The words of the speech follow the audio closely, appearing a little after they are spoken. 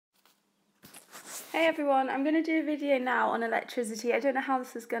Hey everyone, I'm going to do a video now on electricity. I don't know how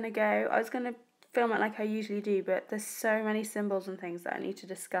this is going to go. I was going to film it like I usually do, but there's so many symbols and things that I need to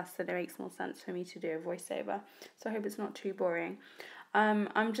discuss that it makes more sense for me to do a voiceover. So I hope it's not too boring.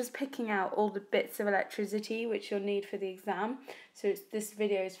 I'm just picking out all the bits of electricity which you'll need for the exam. So this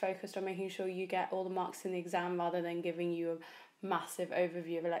video is focused on making sure you get all the marks in the exam rather than giving you a massive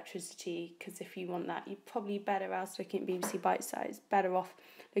overview of electricity, because if you want that, you're probably better else looking at BBC Bitesize, better off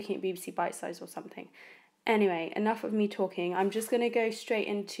looking at BBC Bitesize or something. Anyway, enough of me talking. I'm just going to go straight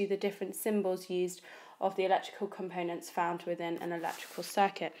into the different symbols used of the electrical components found within an electrical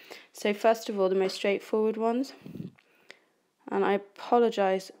circuit. So first of all, the most straightforward ones. And I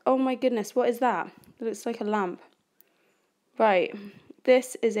apologise. Oh my goodness, what is that? It looks like a lamp. Right,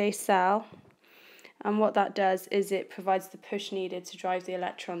 this is a cell. And what that does is it provides the push needed to drive the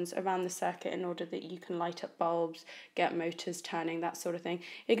electrons around the circuit in order that you can light up bulbs, get motors turning, that sort of thing.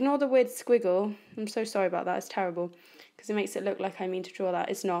 Ignore the weird squiggle. I'm so sorry about that. It's terrible because it makes it look like I mean to draw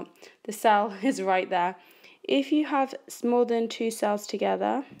that. It's not. The cell is right there. If you have more than two cells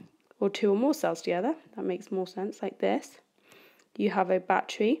together, or two or more cells together, that makes more sense, like this, you have a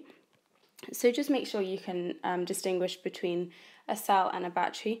battery. So just make sure you can distinguish between a cell and a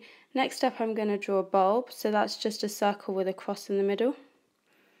battery. Next up, I'm going to draw a bulb. So that's just a circle with a cross in the middle.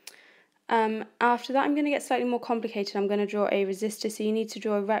 After that, I'm going to get slightly more complicated. I'm going to draw a resistor. So you need to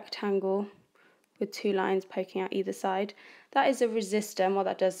draw a rectangle with two lines poking out either side. That is a resistor, and what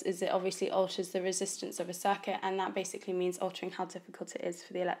that does is it obviously alters the resistance of a circuit, and that basically means altering how difficult it is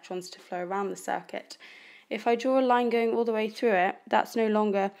for the electrons to flow around the circuit. If I draw a line going all the way through it, that's no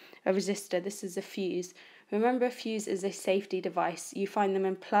longer a resistor, this is a fuse. Remember, a fuse is a safety device. You find them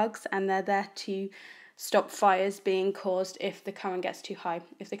in plugs and they're there to stop fires being caused if the current gets too high.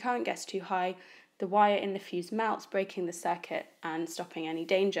 If the current gets too high, the wire in the fuse melts, breaking the circuit and stopping any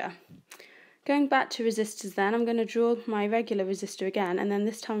danger. Going back to resistors then, I'm going to draw my regular resistor again, and then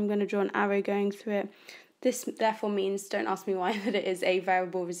this time I'm going to draw an arrow going through it. This therefore means, don't ask me why, that it is a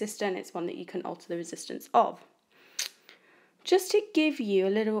variable resistor and it's one that you can alter the resistance of. Just to give you a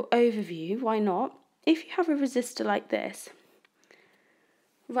little overview, why not? If you have a resistor like this,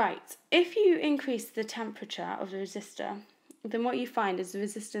 right, if you increase the temperature of the resistor, then what you find is the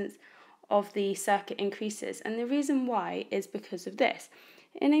resistance of the circuit increases. And the reason why is because of this.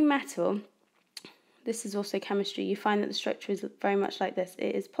 In a metal, this is also chemistry, you find that the structure is very much like this.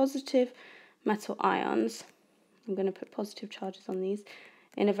 It is positive metal ions. I'm going to put positive charges on these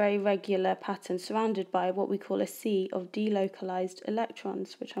in a very regular pattern surrounded by what we call a sea of delocalized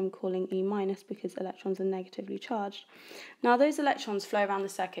electrons, which I'm calling E- because electrons are negatively charged. Now those electrons flow around the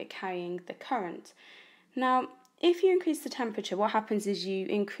circuit carrying the current. Now if you increase the temperature, what happens is you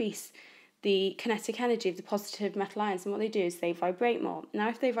increase the kinetic energy of the positive metal ions, and what they do is they vibrate more. Now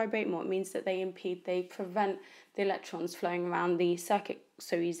if they vibrate more, it means that they prevent the electrons flowing around the circuit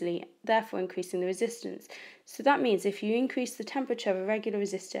so easily, therefore increasing the resistance. So that means if you increase the temperature of a regular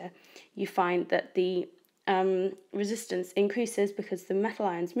resistor, you find that the resistance increases because the metal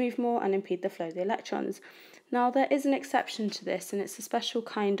ions move more and impede the flow of the electrons. Now there is an exception to this, and it's a special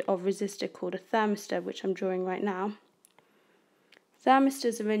kind of resistor called a thermistor, which I'm drawing right now.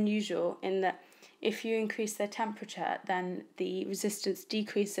 Thermistors are unusual in that if you increase their temperature, then the resistance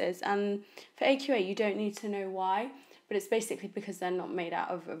decreases. And for AQA, you don't need to know why, but it's basically because they're not made out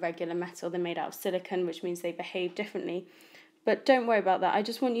of a regular metal. They're made out of silicon, which means they behave differently. But don't worry about that. I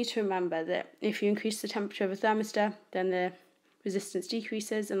just want you to remember that if you increase the temperature of a thermistor, then the resistance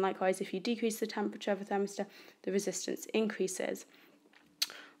decreases. And likewise, if you decrease the temperature of a thermistor, the resistance increases.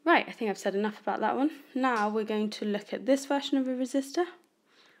 Right, I think I've said enough about that one. Now we're going to look at this version of a resistor.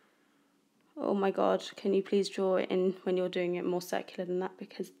 Oh my god, can you please draw it in when you're doing it more circular than that,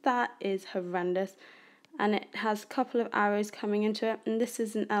 because that is horrendous. And it has a couple of arrows coming into it, and this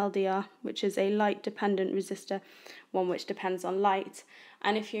is an LDR, which is a light dependent resistor, one which depends on light.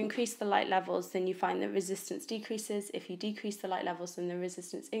 And if you increase the light levels, then you find that resistance decreases. If you decrease the light levels, then the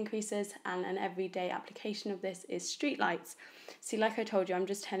resistance increases. And an everyday application of this is street lights. See, like I told you, I'm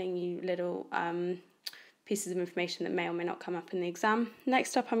just telling you little pieces of information that may or may not come up in the exam.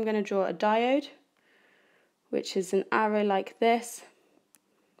 Next up, I'm going to draw a diode, which is an arrow like this.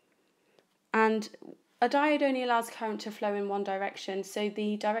 And a diode only allows current to flow in one direction, so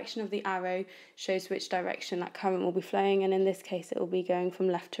the direction of the arrow shows which direction that current will be flowing, and in this case it will be going from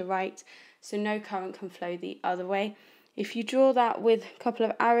left to right, so no current can flow the other way. If you draw that with a couple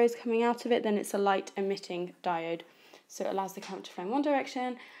of arrows coming out of it, then it's a light emitting diode. So it allows the current to flow in one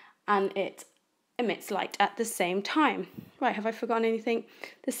direction and it emits light at the same time. Right, have I forgotten anything?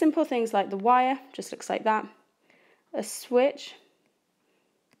 The simple things like the wire just looks like that. A switch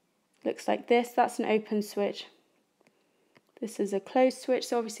looks like this. That's an open switch. This is a closed switch,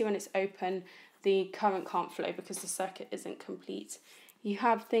 so obviously when it's open, the current can't flow because the circuit isn't complete. You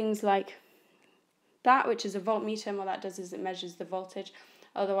have things like that, which is a voltmeter, and what that does is it measures the voltage,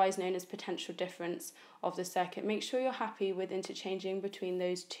 otherwise known as potential difference of the circuit. Make sure you're happy with interchanging between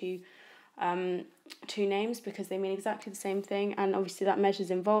those two names because they mean exactly the same thing, and obviously that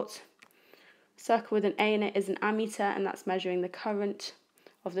measures in volts. Circle with an A in it is an ammeter, and that's measuring the current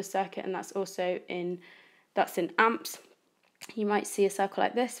of the circuit, and that's also in amps. You might see a circle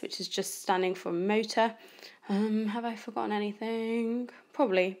like this, which is just standing for motor. Have I forgotten anything?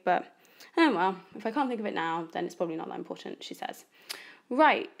 Probably, but oh well, if I can't think of it now, then it's probably not that important, she says.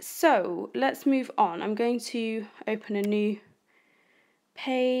 Right, so let's move on. I'm going to open a new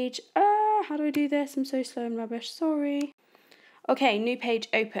page. How do I do this? I'm so slow and rubbish, sorry. Okay, new page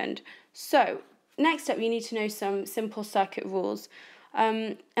opened. So, next up, you need to know some simple circuit rules.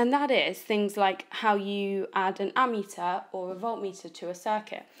 And that is things like how you add an ammeter or a voltmeter to a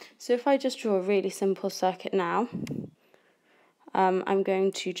circuit. So if I just draw a really simple circuit now, I'm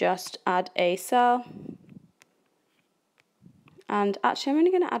going to just add a cell. And actually, I'm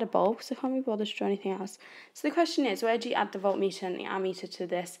only going to add a bulb because I can't be bothered to draw anything else. So the question is, where do you add the voltmeter and the ammeter to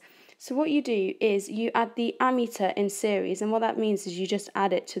this? So what you do is you add the ammeter in series, and what that means is you just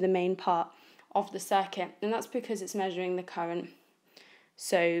add it to the main part of the circuit, and that's because it's measuring the current.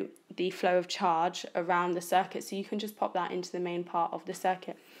 So the flow of charge around the circuit, so you can just pop that into the main part of the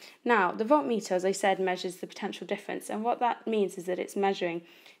circuit. Now, the voltmeter, as I said, measures the potential difference, and what that means is that it's measuring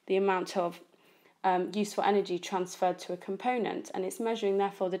the amount of useful energy transferred to a component, and it's measuring,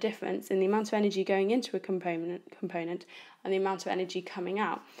 therefore, the difference in the amount of energy going into a component and the amount of energy coming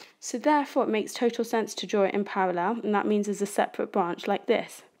out. So therefore, it makes total sense to draw it in parallel, and that means as a separate branch like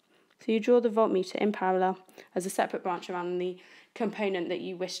this. So you draw the voltmeter in parallel as a separate branch around the component that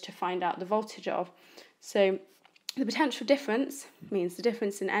you wish to find out the voltage of. So the potential difference means the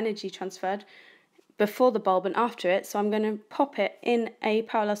difference in energy transferred before the bulb and after it. So I'm going to pop it in a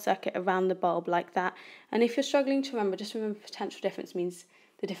parallel circuit around the bulb like that. And if you're struggling to remember, just remember potential difference means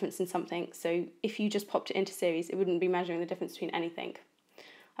the difference in something. So if you just popped it into series, it wouldn't be measuring the difference between anything.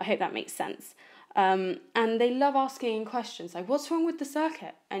 I hope that makes sense. And they love asking questions like, what's wrong with the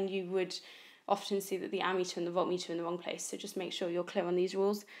circuit? And you would often see that the ammeter and the voltmeter are in the wrong place, so just make sure you're clear on these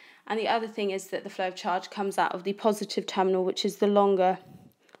rules. And the other thing is that the flow of charge comes out of the positive terminal, which is the longer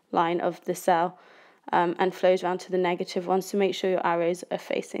line of the cell, and flows around to the negative one, so make sure your arrows are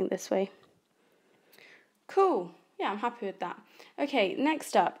facing this way. Cool, yeah, I'm happy with that. Okay,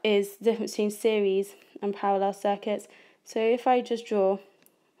 next up is the difference between series and parallel circuits. So if I just draw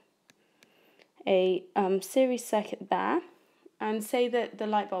a series circuit there, and say that the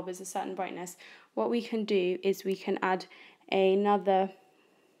light bulb is a certain brightness, what we can do is we can add another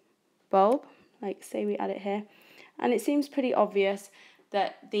bulb, like say we add it here, and it seems pretty obvious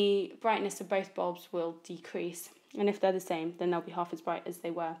that the brightness of both bulbs will decrease, and if they're the same, then they'll be half as bright as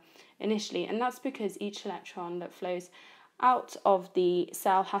they were initially, and that's because each electron that flows out of the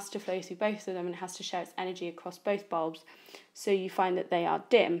cell has to flow through both of them and has to share its energy across both bulbs, so you find that they are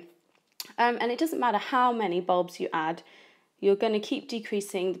dim. And it doesn't matter how many bulbs you add, you're going to keep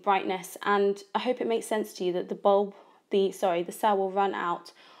decreasing the brightness, and I hope it makes sense to you that the cell will run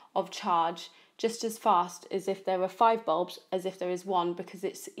out of charge just as fast as if there were 5 bulbs as if there is 1, because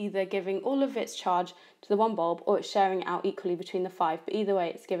it's either giving all of its charge to the 1 bulb or it's sharing it out equally between the 5, but either way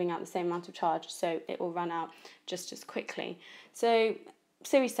it's giving out the same amount of charge, so it will run out just as quickly. So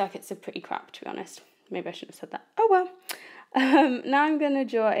series circuits are pretty crap, to be honest. Maybe I shouldn't have said that. Oh well. Now I'm going to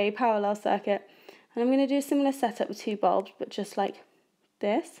draw a parallel circuit. And I'm going to do a similar setup with 2 bulbs, but just like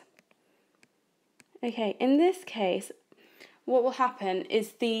this. Okay, in this case, what will happen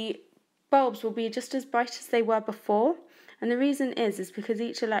is the bulbs will be just as bright as they were before. And the reason is because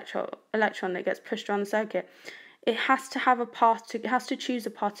each electron that gets pushed around the circuit, it has to choose a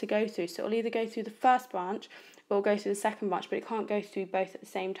path to go through. So it'll either go through the first branch or it'll go through the second branch, but it can't go through both at the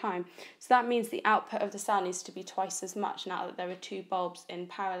same time. So that means the output of the cell needs to be twice as much now that there are 2 bulbs in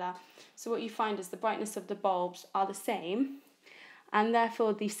parallel. So what you find is the brightness of the bulbs are the same, and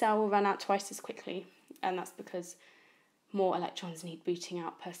therefore the cell will run out twice as quickly, and that's because more electrons need booting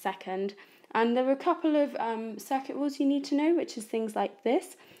out per second. And there are a couple of circuit rules you need to know, which is things like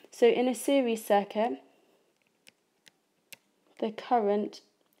this. So in a series circuit, the current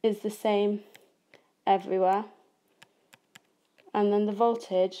is the same everywhere, and then the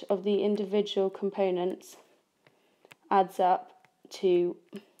voltage of the individual components adds up to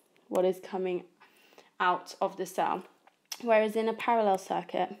what is coming out of the cell. Whereas in a parallel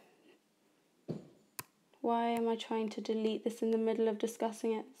circuit, Why am I trying to delete this in the middle of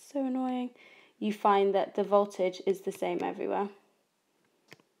discussing it? It's so annoying. You find that the voltage is the same everywhere.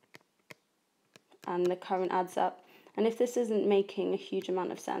 And the current adds up. And if this isn't making a huge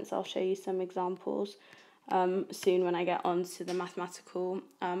amount of sense, I'll show you some examples soon when I get on to the mathematical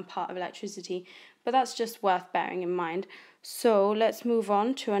part of electricity. But that's just worth bearing in mind. So let's move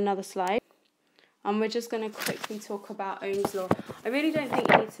on to another slide. And we're just going to quickly talk about Ohm's law. I really don't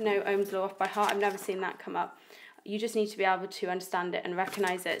think you need to know Ohm's law off by heart. I've never seen that come up. You just need to be able to understand it and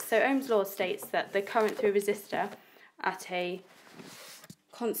recognise it. So Ohm's law states that the current through a resistor at a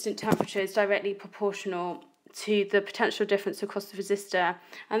constant temperature is directly proportional to the potential difference across the resistor.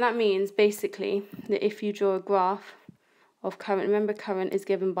 And that means basically that if you draw a graph of current, remember current is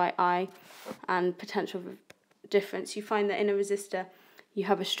given by I and potential difference, you find that in a resistor you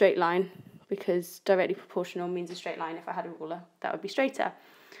have a straight line, because directly proportional means a straight line. If I had a ruler, that would be straighter.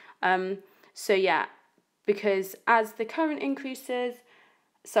 So yeah, because as the current increases,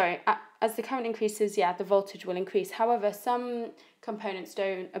 yeah, the voltage will increase. However, some components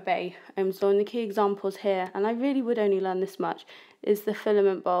don't obey Ohm's law, and the key examples here, and I really would only learn this much, is the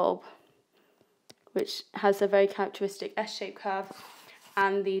filament bulb, which has a very characteristic S-shaped curve,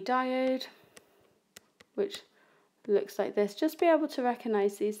 and the diode, which looks like this. Just be able to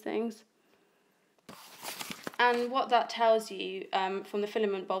recognise these things. And what that tells you from the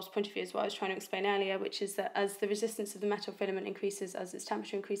filament bulb's point of view is what I was trying to explain earlier, which is that as the resistance of the metal filament increases, as its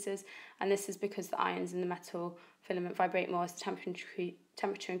temperature increases, and this is because the ions in the metal filament vibrate more as the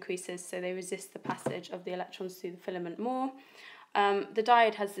temperature increases, so they resist the passage of the electrons through the filament more. The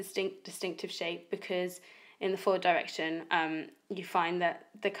diode has this distinctive shape because in the forward direction you find that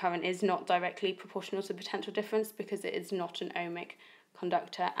the current is not directly proportional to the potential difference because it is not an ohmic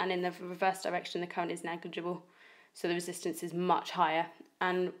conductor, and in the reverse direction the current is negligible, so the resistance is much higher.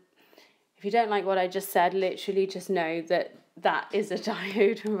 And if you don't like what I just said, literally just know that that is a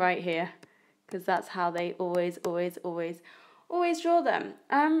diode right here, because that's how they always draw them.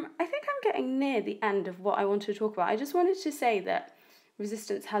 I think I'm getting near the end of what I wanted to talk about. I just wanted to say that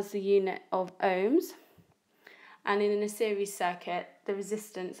resistance has the unit of ohms, and in a series circuit the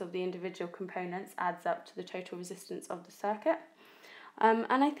resistance of the individual components adds up to the total resistance of the circuit.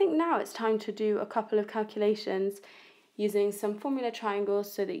 And I think now it's time to do a couple of calculations using some formula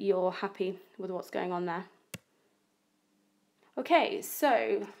triangles so that you're happy with what's going on there. Okay, so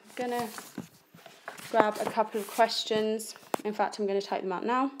I'm going to grab a couple of questions. In fact, I'm going to type them out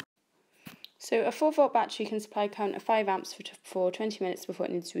now. So a 4-volt battery can supply current of 5 amps for 20 minutes before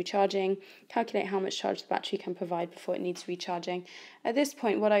it needs recharging. Calculate how much charge the battery can provide before it needs recharging. At this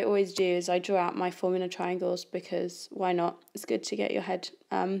point, what I always do is I draw out my formula triangles, because why not? It's good to get your head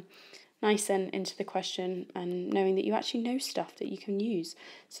nice and into the question and knowing that you actually know stuff that you can use.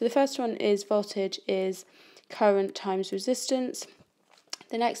 So the first one is voltage is current times resistance.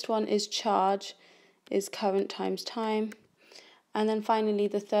 The next one is charge is current times time. And then finally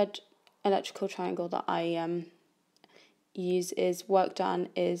the third electrical triangle that I use is work done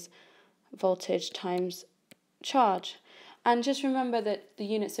is voltage times charge. And just remember that the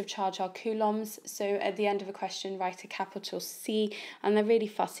units of charge are coulombs, so at the end of a question write a capital C, and they're really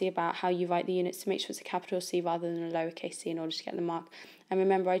fussy about how you write the units to make sure it's a capital C rather than a lowercase c in order to get the mark. And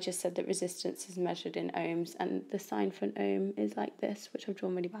remember, I just said that resistance is measured in ohms, and the sign for an ohm is like this, which I've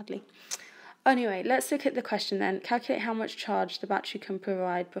drawn really badly. Anyway, let's look at the question then. Calculate how much charge the battery can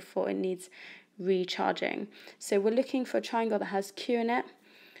provide before it needs recharging. So we're looking for a triangle that has Q in it.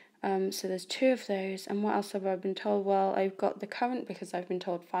 So there's 2 of those. And what else have I been told? Well, I've got the current because I've been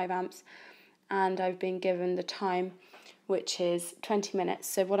told 5 amps. And I've been given the time, which is 20 minutes.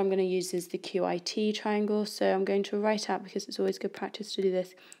 So what I'm going to use is the QIT triangle. So I'm going to write out, because it's always good practice to do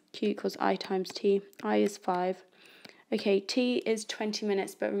this, Q equals I times T. I is 5. Okay, T is 20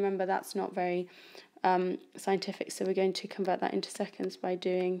 minutes, but remember that's not very scientific, so we're going to convert that into seconds by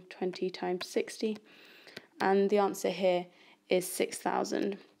doing 20 times 60. And the answer here is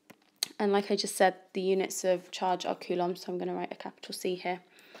 6,000. And like I just said, the units of charge are coulombs, so I'm going to write a capital C here.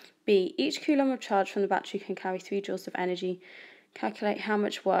 B, each coulomb of charge from the battery can carry 3 joules of energy. Calculate how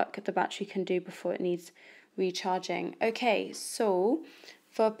much work the battery can do before it needs recharging. Okay, so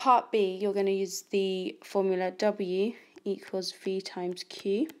for part B, you're going to use the formula W equals V times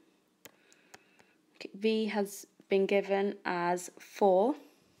Q. V has been given as 4.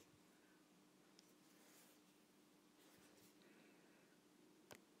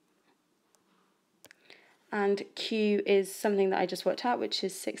 And Q is something that I just worked out, which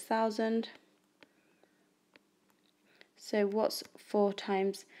is 6,000. So what's 4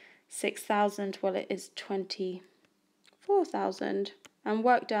 times 6,000? Well, it is 24,000. And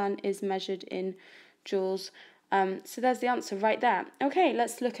work done is measured in joules. So there's the answer right there. Okay,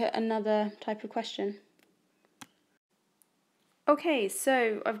 let's look at another type of question. Okay,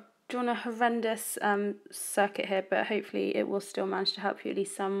 so I've drawn a horrendous circuit here, but hopefully it will still manage to help you at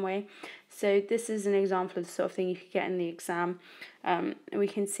least some way. So this is an example of the sort of thing you could get in the exam. And we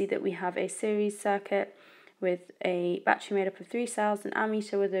can see that we have a series circuit with a battery made up of 3 cells, an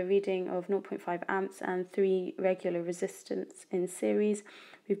ammeter with a reading of 0.5 amps and 3 regular resistance in series.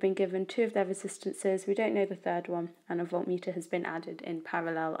 We've been given 2 of their resistances, we don't know the third one, and a voltmeter has been added in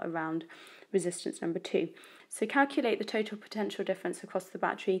parallel around resistance number 2. So calculate the total potential difference across the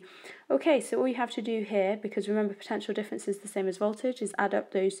battery. Okay, so all you have to do here, because remember potential difference is the same as voltage, is add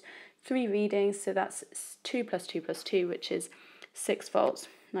up those 3 readings, so that's 2 plus 2 plus 2, which is 6 volts.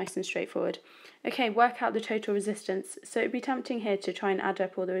 Nice and straightforward. Okay, work out the total resistance. So it'd be tempting here to try and add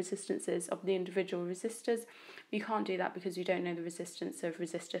up all the resistances of the individual resistors. You can't do that because you don't know the resistance of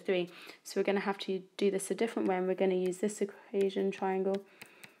resistor 3. So we're going to have to do this a different way, and we're going to use this equation triangle.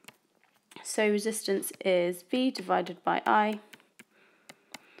 So resistance is V divided by I.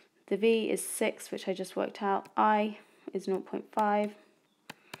 The V is 6, which I just worked out. I is 0.5.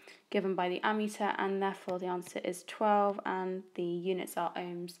 given by the ammeter, and therefore the answer is 12, and the units are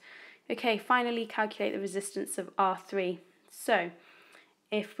ohms. Okay, finally calculate the resistance of R3. So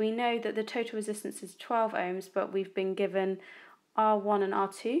if we know that the total resistance is 12 ohms, but we've been given R1 and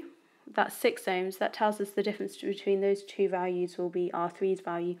R2, that's 6 ohms, that tells us the difference between those two values will be R3's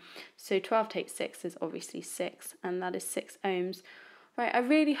value. So 12 takes 6 is obviously 6, and that is 6 ohms. Right, I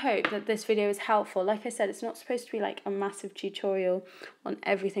really hope that this video is helpful. Like I said, it's not supposed to be like a massive tutorial on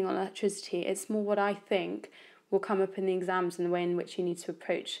everything on electricity. It's more what I think will come up in the exams and the way in which you need to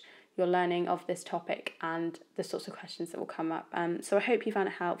approach your learning of this topic and the sorts of questions that will come up. So I hope you found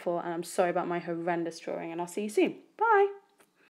it helpful, and I'm sorry about my horrendous drawing, and I'll see you soon. Bye!